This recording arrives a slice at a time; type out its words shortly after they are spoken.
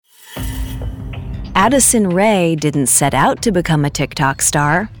Addison Rae didn't set out to become a TikTok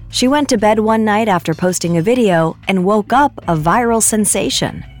star. She went to bed one night after posting a video and woke up a viral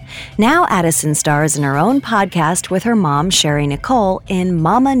sensation. Now Addison stars in her own podcast with her mom, Sherry Nicole, in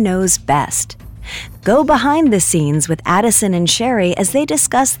Mama Knows Best. Go behind the scenes with Addison and Sherry as they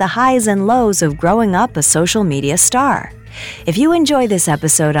discuss the highs and lows of growing up a social media star. If you enjoy this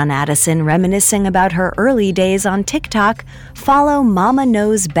episode on Addison reminiscing about her early days on TikTok, follow Mama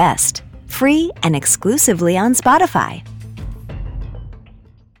Knows Best, free and exclusively on Spotify.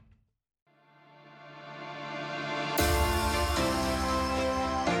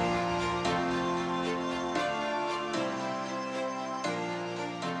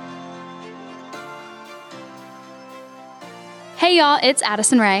 Hey y'all, it's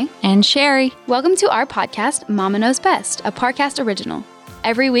Addison Rae and Sherry. Welcome to our podcast, Mama Knows Best, a Parcast original.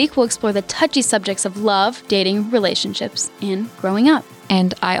 Every week, we'll explore the touchy subjects of love, dating, relationships, and growing up.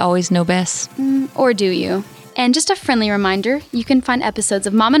 And I always know best. Or do you? And just a friendly reminder, you can find episodes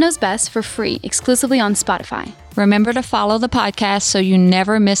of Mama Knows Best for free, exclusively on Spotify. Remember to follow the podcast so you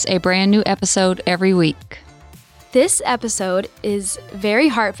never miss a brand new episode every week. This episode is very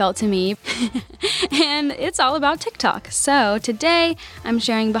heartfelt to me, and it's all about TikTok. So today, I'm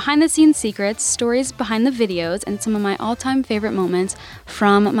sharing behind-the-scenes secrets, stories behind the videos, and some of my all-time favorite moments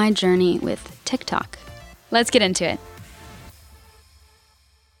from my journey with TikTok. Let's get into it.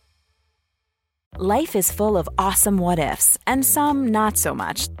 Life is full of awesome what-ifs, and some not so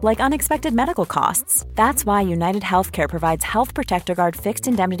much, like unexpected medical costs. That's why United Healthcare provides Health Protector Guard fixed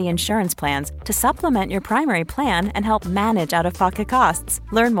indemnity insurance plans to supplement your primary plan and help manage out-of-pocket costs.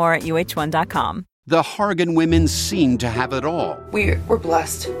 Learn more at uh1.com. The Hargan women seemed to have it all. We were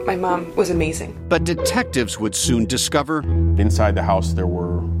blessed. My mom was amazing. But detectives would soon discover inside the house there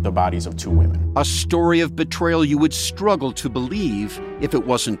were the bodies of 2 women. A story of betrayal you would struggle to believe if it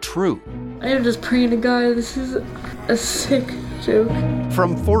wasn't true. I am just praying to God, this is a sick joke.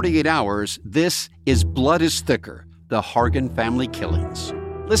 From 48 Hours, this is Blood is Thicker, the Hargan Family Killings.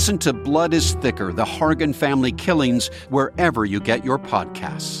 Listen to Blood is Thicker, the Hargan Family Killings, wherever you get your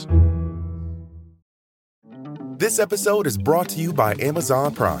podcasts. This episode is brought to you by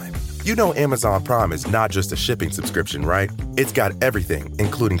Amazon Prime. You know Amazon Prime is not just a shipping subscription, right? It's got everything,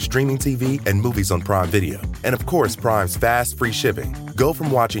 including streaming TV and movies on Prime Video. And of course, Prime's fast, free shipping. Go from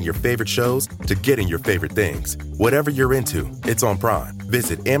watching your favorite shows to getting your favorite things. Whatever you're into, it's on Prime.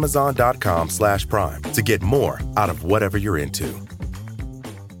 Visit amazon.com/Prime to get more out of whatever you're into.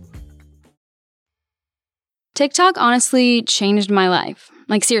 TikTok honestly changed my life.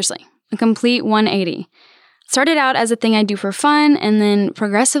 Like seriously, a complete 180. Started out as a thing I do for fun and then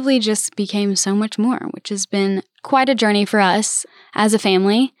progressively just became so much more, which has been quite a journey for us as a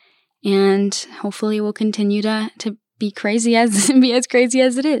family, and hopefully we'll continue to be crazy be as crazy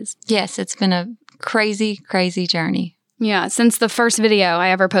as it is. Yes, it's been a crazy, crazy journey. Yeah, since the first video I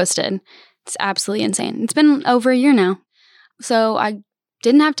ever posted. It's absolutely insane. It's been over a year now. So I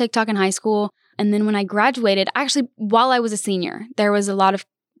didn't have TikTok in high school, and then when I graduated, actually while I was a senior, there was a lot of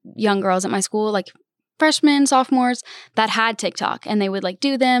young girls at my school, like freshmen, sophomores, that had TikTok, and they would like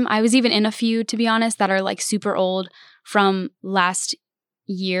do them. I was even in a few, to be honest, that are like super old from last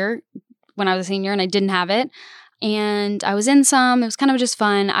year when I was a senior and I didn't have it. And I was in some. It was kind of just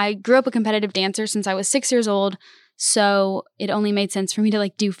fun. I grew up a competitive dancer since I was 6 years old, so it only made sense for me to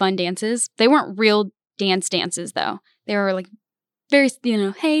like do fun dances. They weren't real dances though. They were like very,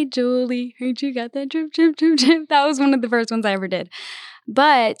 hey Julie, heard you got that drip, drip, drip, drip. That was one of the first ones I ever did.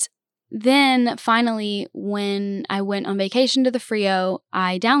 But then finally, when I went on vacation to the Frio,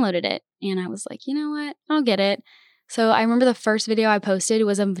 I downloaded it and I was like, you know what? I'll get it. So I remember the first video I posted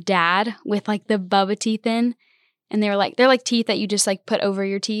was of Dad with like the Bubba teeth in, and they're like teeth that you just like put over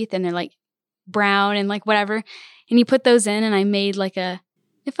your teeth, and they're like brown and like whatever. And you put those in, and I made like a,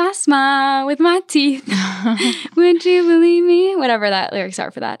 if I smile with my teeth, would you believe me? Whatever that lyrics are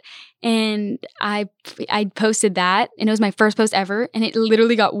for that. And I posted that, and it was my first post ever, and it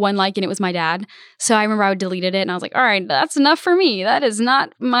literally got 1 like, and it was my dad. So I remember I deleted it, and I was like, all right, that's enough for me. That is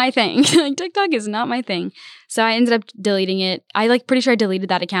not my thing. Like, TikTok is not my thing. So I ended up deleting it. I like pretty sure I deleted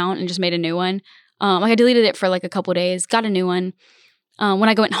that account and just made a new one. I deleted it for like a couple days, got a new one when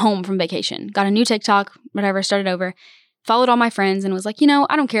I went home from vacation. Got a new TikTok, whatever, started over. Followed all my friends and was like,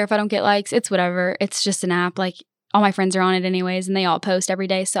 I don't care if I don't get likes. It's whatever. It's just an app. Like, all my friends are on it anyways, and they all post every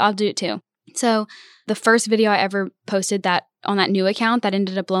day, so I'll do it too. So the first video I ever posted that on that new account that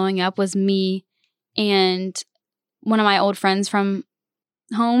ended up blowing up was me and one of my old friends from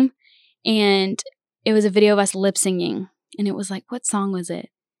home, and it was a video of us lip singing, and it was like, what song was it?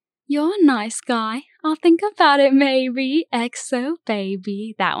 You're a nice guy. I'll think about it maybe. EXO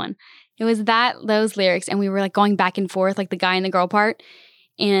baby. That one. It was those lyrics. And we were like going back and forth, like the guy and the girl part.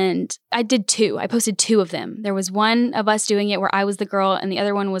 And I did 2. I posted 2 of them. There was one of us doing it where I was the girl and the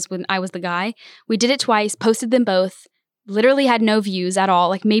other one was when I was the guy. We did it twice, posted them both, literally had no views at all,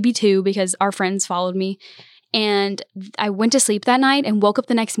 like maybe 2 because our friends followed me. And I went to sleep that night and woke up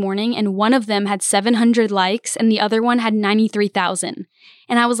the next morning and one of them had 700 likes and the other one had 93,000.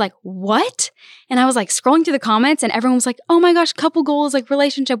 And I was like, what? And I was like scrolling through the comments and everyone was like, oh my gosh, couple goals, like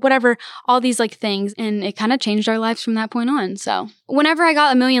relationship, whatever, all these like things. And it kind of changed our lives from that point on. So whenever I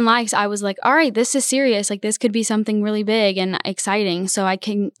got 1 million likes, I was like, all right, this is serious. Like this could be something really big and exciting. So I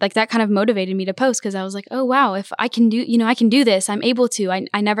can, like that kind of motivated me to post because I was like, oh wow, if I can do, I can do this. I'm able to.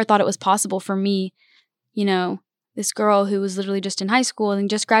 I never thought it was possible for me. This girl who was literally just in high school and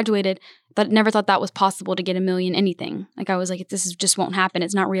just graduated, but never thought that was possible to get 1 million anything. Like I was like, just won't happen.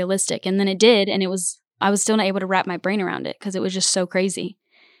 It's not realistic. And then it did. And I was still not able to wrap my brain around it because it was just so crazy.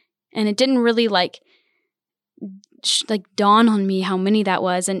 And it didn't really like dawn on me how many that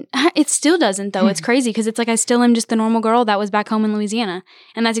was. And it still doesn't though. It's crazy because it's like I still am just the normal girl that was back home in Louisiana.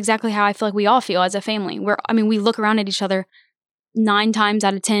 And that's exactly how I feel like we all feel as a family. We look around at each other 9 times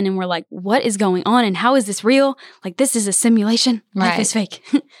out of 10 and we're like, what is going on and how is this real? Like this is a simulation. Life is fake.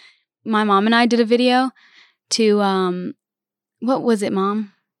 My mom and I did a video to what was it,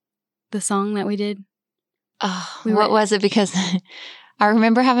 Mom? The song that we did? Oh, what was it? Because I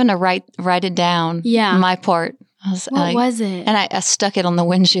remember having to write it down. Yeah. My part. What was it? And I stuck it on the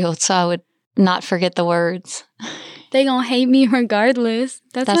windshield so I would not forget the words. They gonna hate me regardless.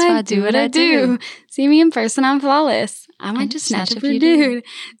 That's why I do what I do. See me in person, I'm flawless. I might just snatch up your dude.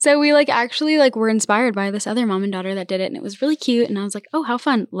 So we actually were inspired by this other mom and daughter that did it. And it was really cute. And I was like, oh, how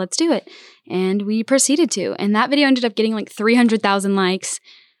fun. Let's do it. And we proceeded to. And that video ended up getting 300,000 likes.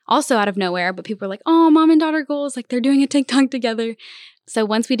 Also out of nowhere. But people were like, oh, mom and daughter goals. Like they're doing a TikTok together. So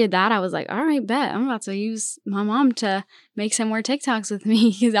once we did that, I was like, all right, bet. I'm about to use my mom to make some more TikToks with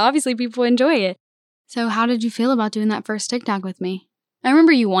me. Because obviously people enjoy it. So how did you feel about doing that first TikTok with me? I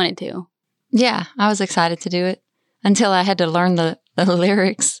remember you wanted to. Yeah, I was excited to do it until I had to learn the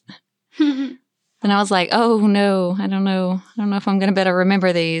lyrics. And I was like, oh no, I don't know if I'm going to be able to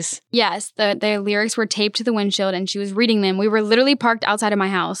remember these. Yes, the lyrics were taped to the windshield and she was reading them. We were literally parked outside of my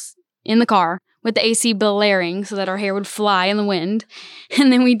house in the car with the AC blaring so that our hair would fly in the wind.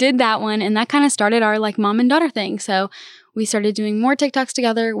 And then we did that one and that kind of started our mom and daughter thing. So we started doing more TikToks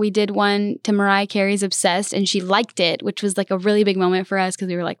together. We did one to Mariah Carey's Obsessed and she liked it, which was a really big moment for us because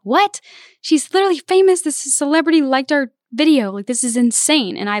we were like, what? She's literally famous. This celebrity liked our video. This is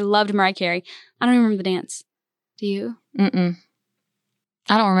insane. And I loved Mariah Carey. I don't even remember the dance. Do you? Mm-mm.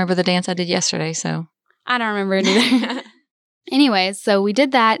 I don't remember the dance I did yesterday, so. I don't remember it either. Anyways, so we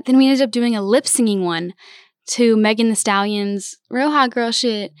did that. Then we ended up doing a lip singing one to Megan Thee Stallion's Real Hot Girl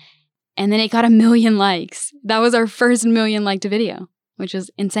Shit. And then it got 1 million likes. That was our first 1 million liked video, which was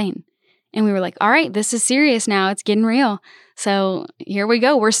insane. And we were like, all right, this is serious now. It's getting real. So here we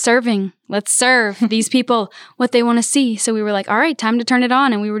go. We're serving. Let's serve these people what they want to see. So we were like, all right, time to turn it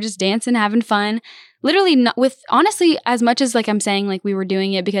on. And we were just dancing, having fun. Literally, honestly, as much as I'm saying we were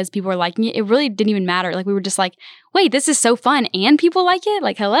doing it because people were liking it, it really didn't even matter. We were just like, wait, this is so fun and people like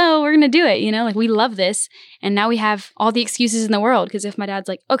it? Hello, we're going to do it. We love this. And now we have all the excuses in the world because if my dad's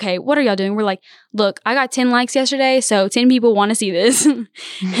like, okay, what are y'all doing? We're like, look, I got 10 likes yesterday, so 10 people want to see this.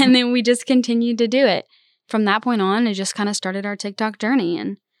 And then we just continued to do it. From that point on, it just kind of started our TikTok journey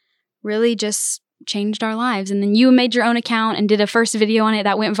and really just changed our lives. And then you made your own account and did a first video on it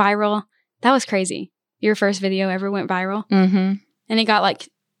that went viral. That was crazy. Your first video ever went viral. Mm-hmm. And it got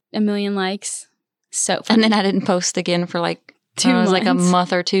 1 million likes. So funny. And then I didn't post again for 2 months. A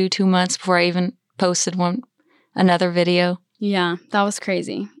month or 2 months before I even posted another video. Yeah, that was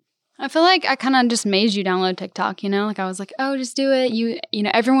crazy. I feel like I kind of just made you download TikTok, I was like, oh, just do it.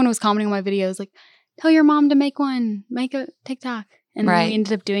 Everyone was commenting on my videos tell your mom to make a TikTok. And then we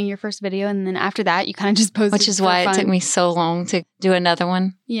ended up doing your first video. And then after that, you kind of just posted. Which is why it took me so long to do another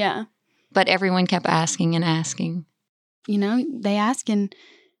one. Yeah. But everyone kept asking and asking. They ask and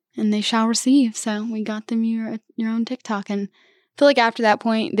they shall receive. So we got them your own TikTok. And I feel like after that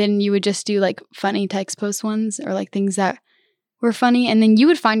point, then you would just do funny text post ones or things that were funny. And then you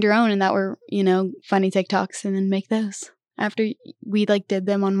would find your own and that were, funny TikToks and then make those. After we did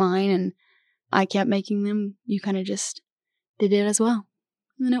them on mine and I kept making them, you kind of just did it as well.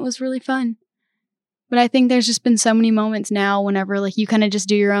 And it was really fun. But I think there's just been so many moments now whenever you kind of just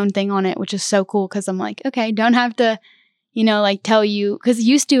do your own thing on it, which is so cool because I'm like, okay, don't have to, tell you. Because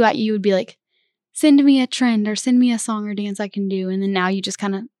you would be like, send me a trend or send me a song or dance I can do. And then now you just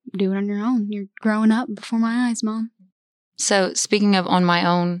kind of do it on your own. You're growing up before my eyes, Mom. So speaking of on my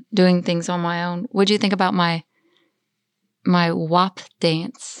own, doing things on my own, what'd you think about my WAP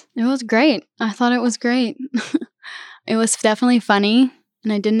dance? It was great. I thought it was great. It was definitely funny,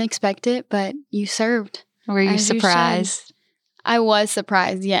 and I didn't expect it, but you served. Were you surprised? I was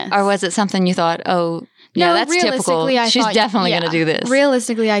surprised, yes. Or was it something you thought, oh, yeah, no, that's typical. She's definitely going to do this.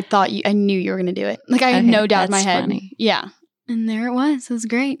 Realistically, I knew you were going to do it. Like, I had no doubt in my head. Funny. Yeah. And there it was. It was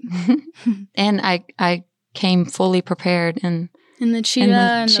great. And I came fully prepared in the cheetah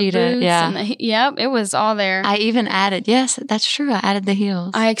and the boots. Yeah. Yep, it was all there. I even added, yes, that's true. I added the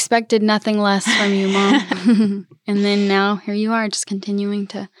heels. I expected nothing less from you, Mom. And then now here you are, just continuing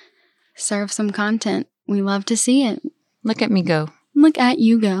to serve some content. We love to see it. Look at me go. Look at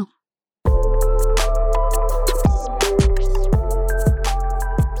you go.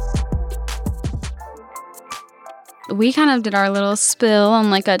 We kind of did our little spill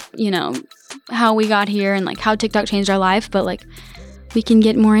on like how we got here and like how TikTok changed our life, but like we can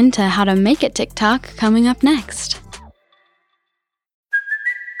get more into how to make it TikTok coming up next.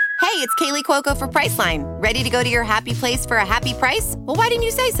 Hey, it's Kaylee Cuoco for Priceline. Ready to go to your happy place for a happy price? Well, why didn't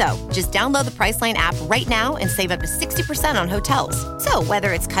you say so? Just download the Priceline app right now and save up to 60% on hotels. So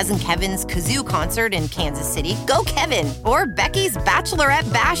whether it's Cousin Kevin's Kazoo Concert in Kansas City, go Kevin, or Becky's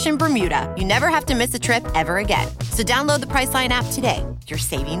Bachelorette Bash in Bermuda, you never have to miss a trip ever again. So download the Priceline app today. Your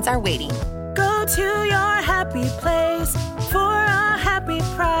savings are waiting. Go to your happy place for a happy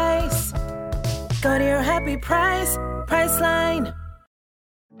price. Go to your happy price, Priceline.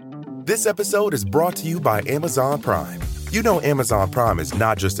 This episode is brought to you by Amazon Prime. You know Amazon Prime is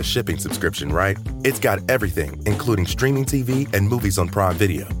not just a shipping subscription, right? It's got everything, including streaming TV and movies on Prime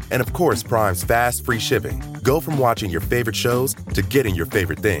Video. And of course, Prime's fast, free shipping. Go from watching your favorite shows to getting your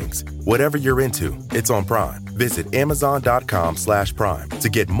favorite things. Whatever you're into, it's on Prime. Visit Amazon.com/Prime to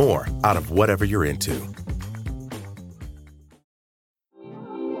get more out of whatever you're into.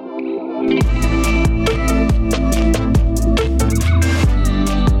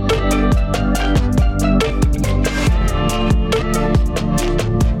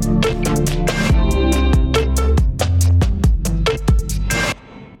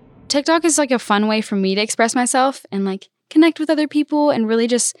 TikTok is like a fun way for me to express myself and like connect with other people and really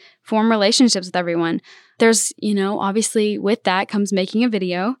just form relationships with everyone. There's, obviously with that comes making a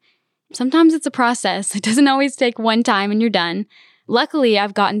video. Sometimes it's a process. It doesn't always take one time and you're done. Luckily,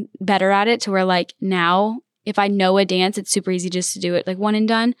 I've gotten better at it to where like now, if I know a dance, it's super easy just to do it like one and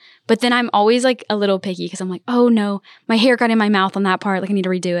done. But then I'm always like a little picky because I'm like, oh no, my hair got in my mouth on that part. Like I need to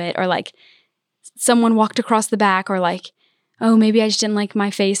redo it. Or like someone walked across the back or like, oh, maybe I just didn't like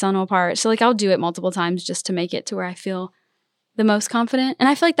my face on a part. So like I'll do it multiple times just to make it to where I feel the most confident. And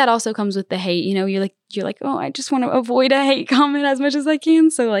I feel like that also comes with the hate. You're like, oh, I just want to avoid a hate comment as much as I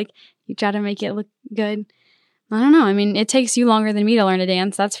can. So like you try to make it look good. I don't know. I mean, it takes you longer than me to learn to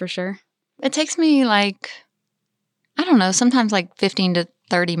dance. That's for sure. It takes me like, I don't know, sometimes like 15 to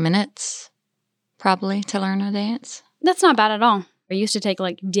 30 minutes probably to learn a dance. That's not bad at all. It used to take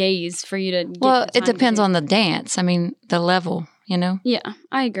like days for you to get Well, it depends on the dance. I mean, the level, Yeah,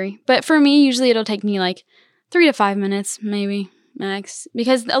 I agree. But for me, usually it'll take me like 3 to 5 minutes, maybe max.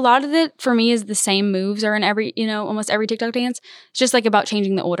 Because a lot of it for me is the same moves are in every, almost every TikTok dance. It's just like about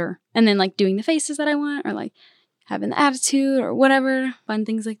changing the order and then like doing the faces that I want or like having the attitude or whatever, fun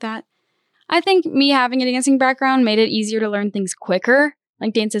things like that. I think me having a dancing background made it easier to learn things quicker,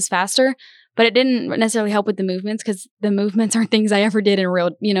 like dances faster. But it didn't necessarily help with the movements because the movements aren't things I ever did in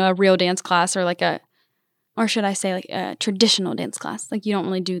a real dance class or like a traditional dance class. Like you don't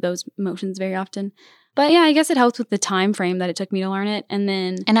really do those motions very often. But yeah, I guess it helped with the time frame that it took me to learn it.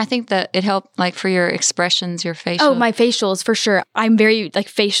 And I think that it helped like for your expressions, your facial. Oh, my facials for sure. I'm very like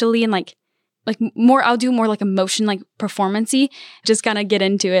facially and like more, I'll do more like emotion, like performance-y, just kind of get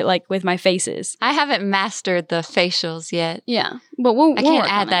into it like with my faces. I haven't mastered the facials yet. Yeah. But we'll I can't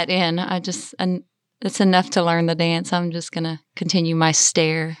add that in. It's enough to learn the dance. I'm just going to continue my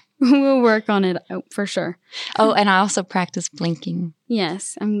stare. We'll work on it for sure. Oh, and I also practice blinking.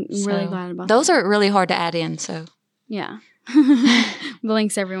 Yes. I'm really glad about those that. Those are really hard to add in, so. Yeah.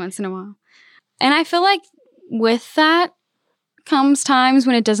 Blinks every once in a while. And I feel like with that, comes times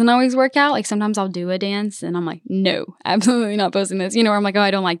when it doesn't always work out. Like sometimes I'll do a dance and I'm like, no, absolutely not posting this. Or I'm like, oh,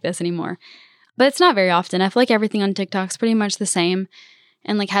 I don't like this anymore. But it's not very often. I feel like everything on TikTok's pretty much the same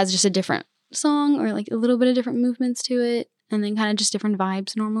and like has just a different song or like a little bit of different movements to it and then kind of just different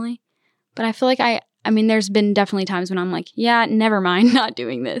vibes normally. But I feel like I mean, there's been definitely times when I'm like, yeah, never mind not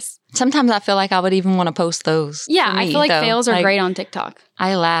doing this. Sometimes I feel like I would even want to post those. Yeah, I feel like fails are great on TikTok.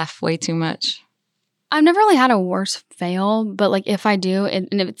 I laugh way too much. I've never really had a worse fail, but like if I do, and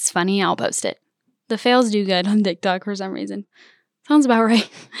if it's funny, I'll post it. The fails do good on TikTok for some reason. Sounds about right.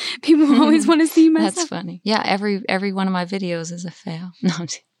 People always want to see mess up. That's funny. Yeah, every one of my videos is a fail. No,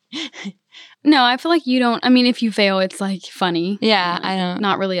 No, I feel like you don't. I mean, if you fail, it's like funny. Yeah, I don't.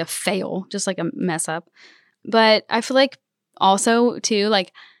 Not really a fail, just like a mess up. But I feel like also too,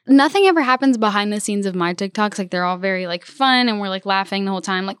 like nothing ever happens behind the scenes of my TikToks. Like they're all very like fun and we're like laughing the whole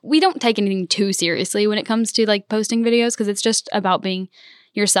time. Like we don't take anything too seriously when it comes to like posting videos because it's just about being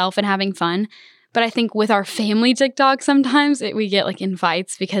yourself and having fun. But I think with our family TikTok, sometimes we get like in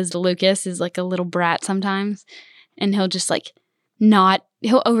fights because Lucas is like a little brat sometimes. And he'll just like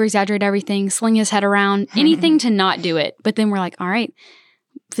he'll over-exaggerate everything, sling his head around, anything to not do it. But then we're like, all right,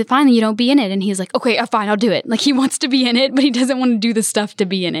 finally you don't be in it. And he's like, okay, fine, I'll do it. Like he wants to be in it, but he doesn't want to do the stuff to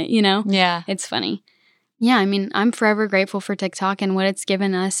be in it, you know? Yeah. It's funny. Yeah, I mean, I'm forever grateful for TikTok and what it's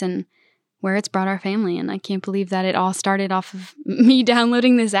given us and where it's brought our family. And I can't believe that it all started off of me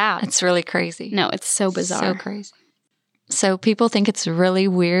downloading this app. It's really crazy. No, it's so bizarre. So crazy. So people think it's really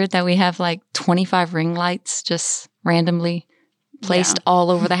weird that we have like 25 ring lights just randomly placed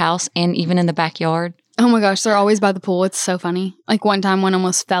all over the house and even in the backyard. Oh my gosh, they're always by the pool. It's so funny. Like one time one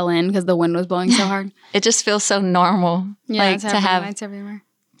almost fell in because the wind was blowing so hard. It just feels so normal. Yeah, like to have lights everywhere.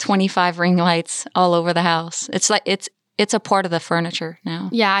 25 ring lights all over the house. It's like it's a part of the furniture now.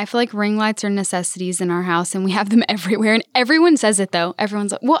 Yeah, I feel like ring lights are necessities in our house and we have them everywhere. And everyone says it though.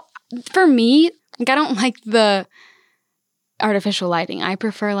 Everyone's like, well, for me, like I don't like the artificial lighting. I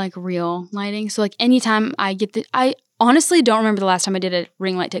prefer like real lighting. So like anytime I honestly don't remember the last time I did a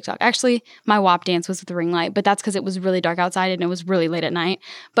ring light TikTok. Actually, my WAP dance was with the ring light, but that's because it was really dark outside and it was really late at night.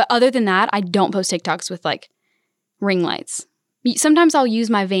 But other than that, I don't post TikToks with like ring lights. Sometimes I'll use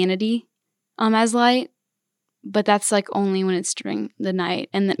my vanity as light, but that's like only when it's during the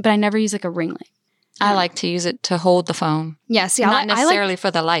night. But I never use like a ring light. I like to use it to hold the phone. Yeah, see, not necessarily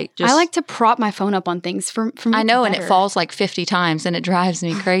for the light. I like to prop my phone up on things for me. I know, and it falls like 50 times, and it drives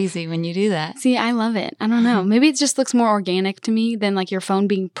me crazy when you do that. See, I love it. I don't know. Maybe it just looks more organic to me than like your phone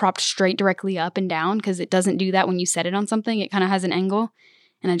being propped straight directly up and down because it doesn't do that when you set it on something. It kind of has an angle,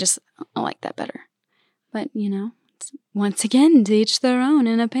 and I like that better. But, you know, once again, to each their own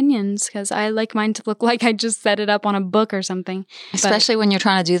in opinions because I like mine to look like I just set it up on a book or something. Especially when you're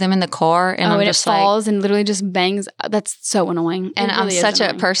trying to do them in the car and it falls and literally just bangs. That's so annoying. And I'm such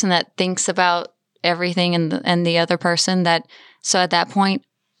a person that thinks about everything and the other person that so at that point,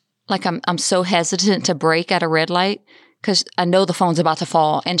 like I'm so hesitant to brake at a red light because I know the phone's about to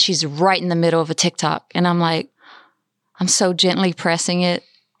fall and she's right in the middle of a TikTok. And I'm like, I'm so gently pressing it,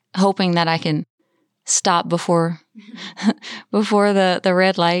 hoping that I can stop before the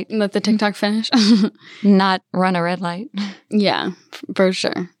red light. Let the TikTok finish. Not run a red light. Yeah, for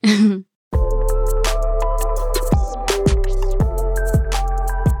sure.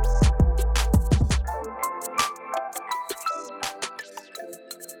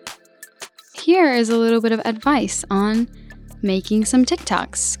 Here is a little bit of advice on making some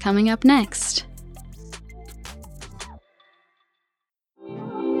TikToks coming up next.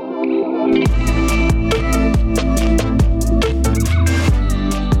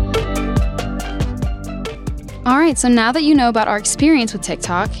 All right, so now that you know about our experience with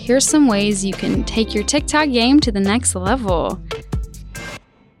TikTok, here's some ways you can take your TikTok game to the next level.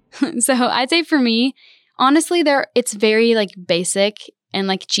 So I'd say for me, honestly, it's very like basic and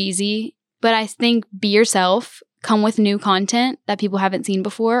like cheesy, but I think be yourself, come with new content that people haven't seen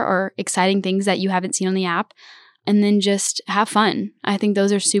before or exciting things that you haven't seen on the app. And then just have fun. I think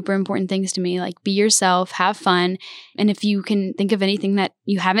those are super important things to me. Like be yourself, have fun. And if you can think of anything that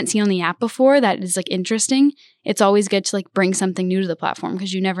you haven't seen on the app before that is like interesting, it's always good to like bring something new to the platform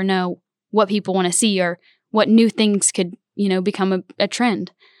because you never know what people want to see or what new things could, you know, become a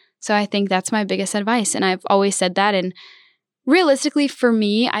trend. So I think that's my biggest advice. And I've always said that. And realistically for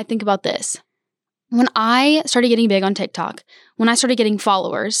me, I think about this. When I started getting big on TikTok, when I started getting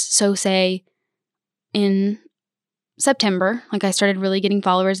followers, so say in September, like I started really getting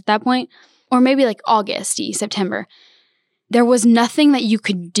followers at that point, or maybe like August, September, there was nothing that you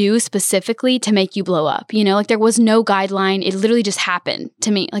could do specifically to make you blow up. You know, like there was no guideline. It literally just happened to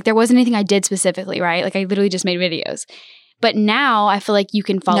me. Like there wasn't anything I did specifically, right? Like I literally just made videos. But now I feel like you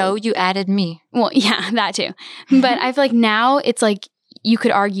can follow. No, you added me. Well, yeah, that too. But I feel like now it's like you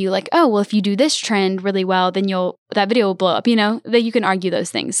could argue like, oh, well, if you do this trend really well, then that video will blow up, you know, that you can argue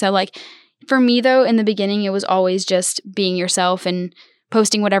those things. So like, for me, though, in the beginning, it was always just being yourself and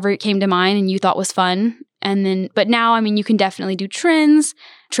posting whatever came to mind and you thought was fun. But now, I mean, you can definitely do trends,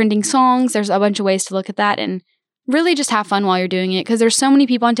 trending songs. There's a bunch of ways to look at that and really just have fun while you're doing it because there's so many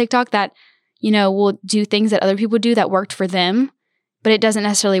people on TikTok that will do things that other people do that worked for them, but it doesn't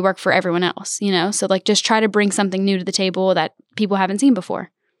necessarily work for everyone else, So like just try to bring something new to the table that people haven't seen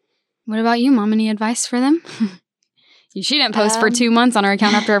before. What about you, Mom? Any advice for them? She didn't post for 2 months on her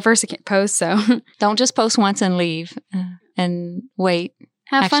account after her first post, so. Don't just post once and leave and wait.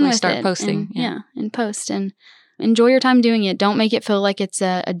 Have fun with start it. posting. And post and enjoy your time doing it. Don't make it feel like it's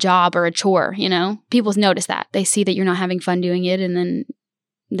a job or a chore, People notice that. They see that you're not having fun doing it, and then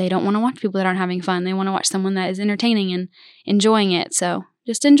they don't want to watch people that aren't having fun. They want to watch someone that is entertaining and enjoying it. So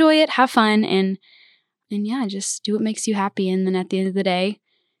just enjoy it, have fun, and just do what makes you happy. And then at the end of the day,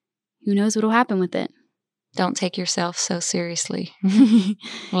 who knows what will happen with it. Don't take yourself so seriously.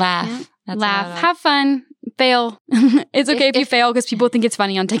 Laugh. Yeah. Laugh. Have fun. Fail. It's okay if you fail because people think it's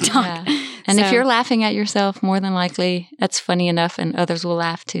funny on TikTok. Yeah. And if you're laughing at yourself, more than likely, that's funny enough and others will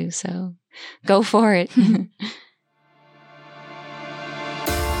laugh too. So go for it.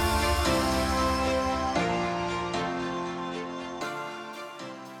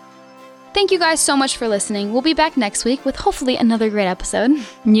 Thank you guys so much for listening. We'll be back next week with hopefully another great episode.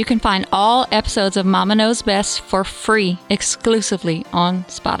 You can find all episodes of Mama Knows Best for free exclusively on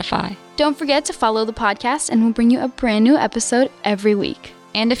Spotify. Don't forget to follow the podcast, and we'll bring you a brand new episode every week.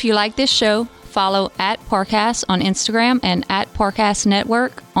 And if you like this show, follow @Parcast on Instagram and @Parcast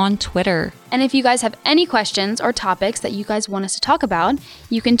Network on Twitter. And if you guys have any questions or topics that you guys want us to talk about,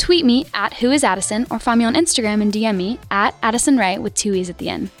 you can tweet me @WhoIsAddison or find me on Instagram and DM me @AddisonWright with 2 E's at the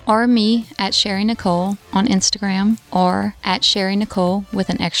end. Or me @Sherry Nicole on Instagram or @Sherry Nicole with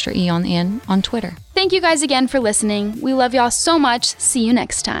an extra E on the end on Twitter. Thank you guys again for listening. We love y'all so much. See you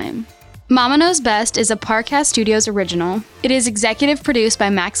next time. Mama Knows Best is a Parcast Studios original. It is executive produced by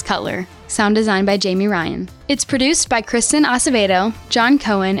Max Cutler. Sound designed by Jamie Ryan. It's produced by Kristen Acevedo, John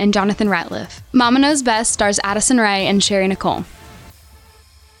Cohen, and Jonathan Ratliff. Mama Knows Best stars Addison Ray and Sherry Nicole.